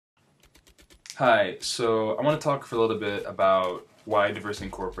Hi, so I want to talk for a little bit about why Diversity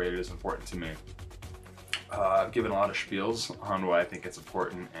Incorporated is important to me. I've given a lot of spiels on why I think it's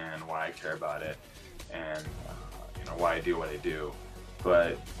important and why I care about it and why I do what I do.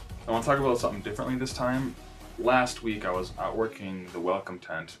 But I want to talk about something differently this time. Last week I was out working the welcome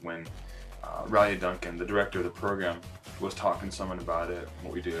tent when Riley Duncan, the director of the program, was talking to someone about it,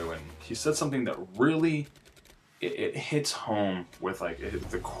 what we do, and he said something that really it hits home with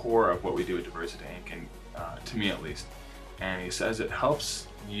the core of what we do at DiversityInc, and to me at least. And he says it helps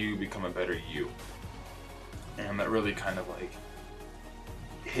you become a better you. And that really kind of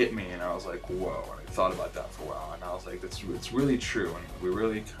hit me, and I was like, whoa. And I thought about that for a while, and I was like, it's really true. And we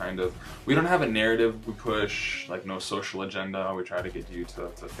really we don't have a narrative we push, like no social agenda. We try to get you to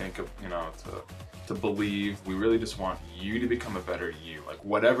think of, to believe. We really just want you to become a better you, like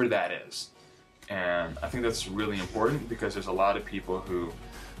whatever that is. And I think that's really important because there's a lot of people who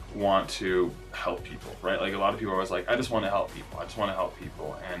want to help people, right? Like a lot of people are always like, I just want to help people. I just want to help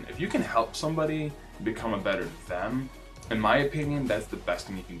people. And if you can help somebody become a better them, in my opinion, that's the best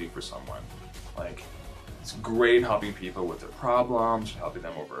thing you can do for someone. Like, it's great helping people with their problems, helping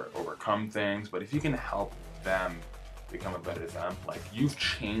them overcome things, but if you can help them become a better them, like you've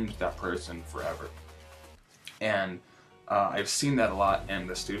changed that person forever. And I've seen that a lot in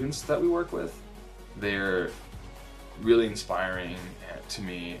the students that we work with. They're really inspiring to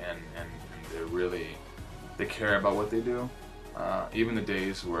me, and they care about what they do. Even the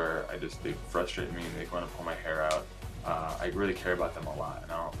days where they frustrate me and they want to pull my hair out, I really care about them a lot.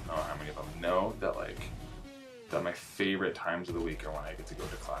 And I don't know how many of them know that that my favorite times of the week are when I get to go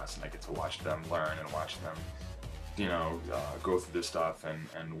to class and I get to watch them learn and watch them go through this stuff,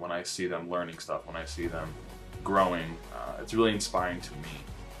 and when I see them learning stuff, when I see them growing, it's really inspiring to me.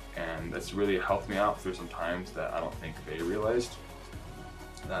 And it's really helped me out through some times that I don't think they realized.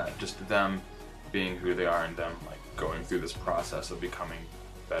 Just them being who they are and them going through this process of becoming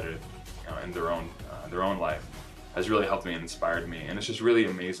better, in their own life, has really helped me and inspired me. And it's just really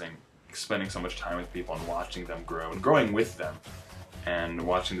amazing spending so much time with people and watching them grow and growing with them, and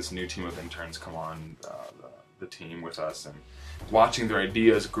watching this new team of interns come on the team with us, and watching their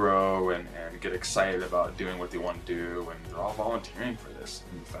ideas grow and get excited about doing what they want to do, and they're all volunteering for this.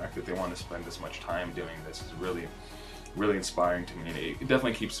 And the fact that they want to spend this much time doing this is really, really inspiring to me, and it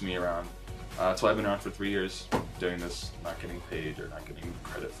definitely keeps me around. That's why I've been around for 3 years doing this, not getting paid or not getting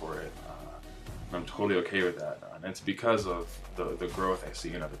credit for it. And I'm totally okay with that, and it's because of the growth I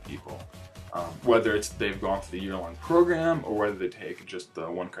see in other people. Whether it's they've gone through the year-long program or whether they take just the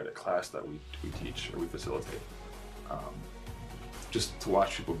one credit class that we teach or we facilitate. Just to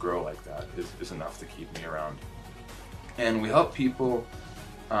watch people grow like that is enough to keep me around. And we help people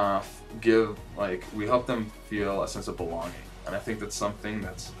we help them feel a sense of belonging. And I think that's something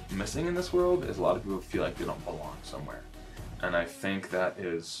that's missing in this world, is a lot of people feel like they don't belong somewhere. And I think that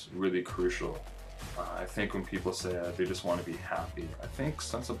is really crucial. I think when people say they just want to be happy, I think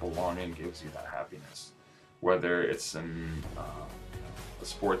sense of belonging gives you that happiness. Whether it's in a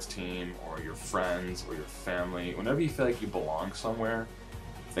sports team or your friends or your family, whenever you feel like you belong somewhere,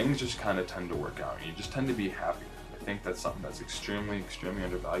 things just kind of tend to work out. You just tend to be happy. I think that's something that's extremely, extremely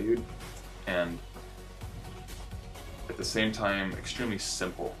undervalued, and at the same time, extremely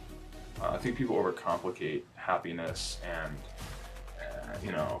simple. I think people overcomplicate happiness and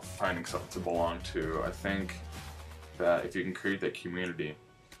finding something to belong to. I think that if you can create that community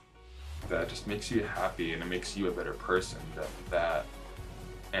that just makes you happy and it makes you a better person, that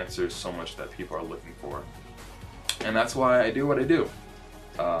answers so much that people are looking for. And that's why I do what I do.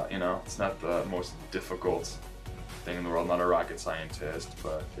 It's not the most difficult thing in the world, I'm not a rocket scientist,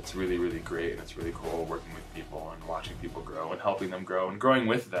 but it's really, really great, and it's really cool working with people and watching people grow and helping them grow and growing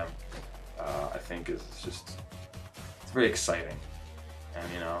with them. I think it's very exciting.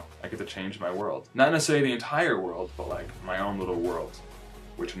 And I get to change my world. Not necessarily the entire world, but my own little world,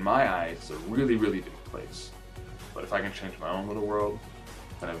 which in my eyes is a really, really big place. But if I can change my own little world,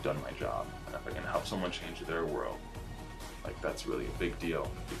 then I've done my job. And if I can help someone change their world, that's really a big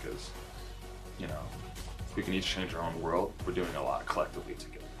deal, because if we can each change our own world, we're doing a lot collectively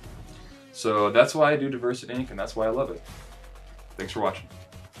together. So that's why I do DiversityInc, and that's why I love it. Thanks for watching.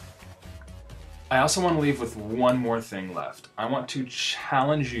 I also want to leave with one more thing left. I want to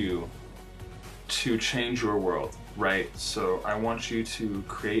challenge you to change your world, right? So I want you to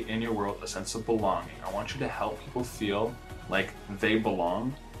create in your world a sense of belonging. I want you to help people feel like they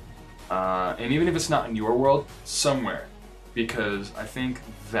belong. And even if it's not in your world, somewhere. Because I think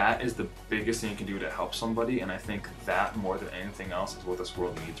that is the biggest thing you can do to help somebody, and I think that more than anything else is what this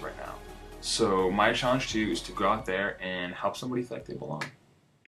world needs right now. So my challenge to you is to go out there and help somebody feel like they belong.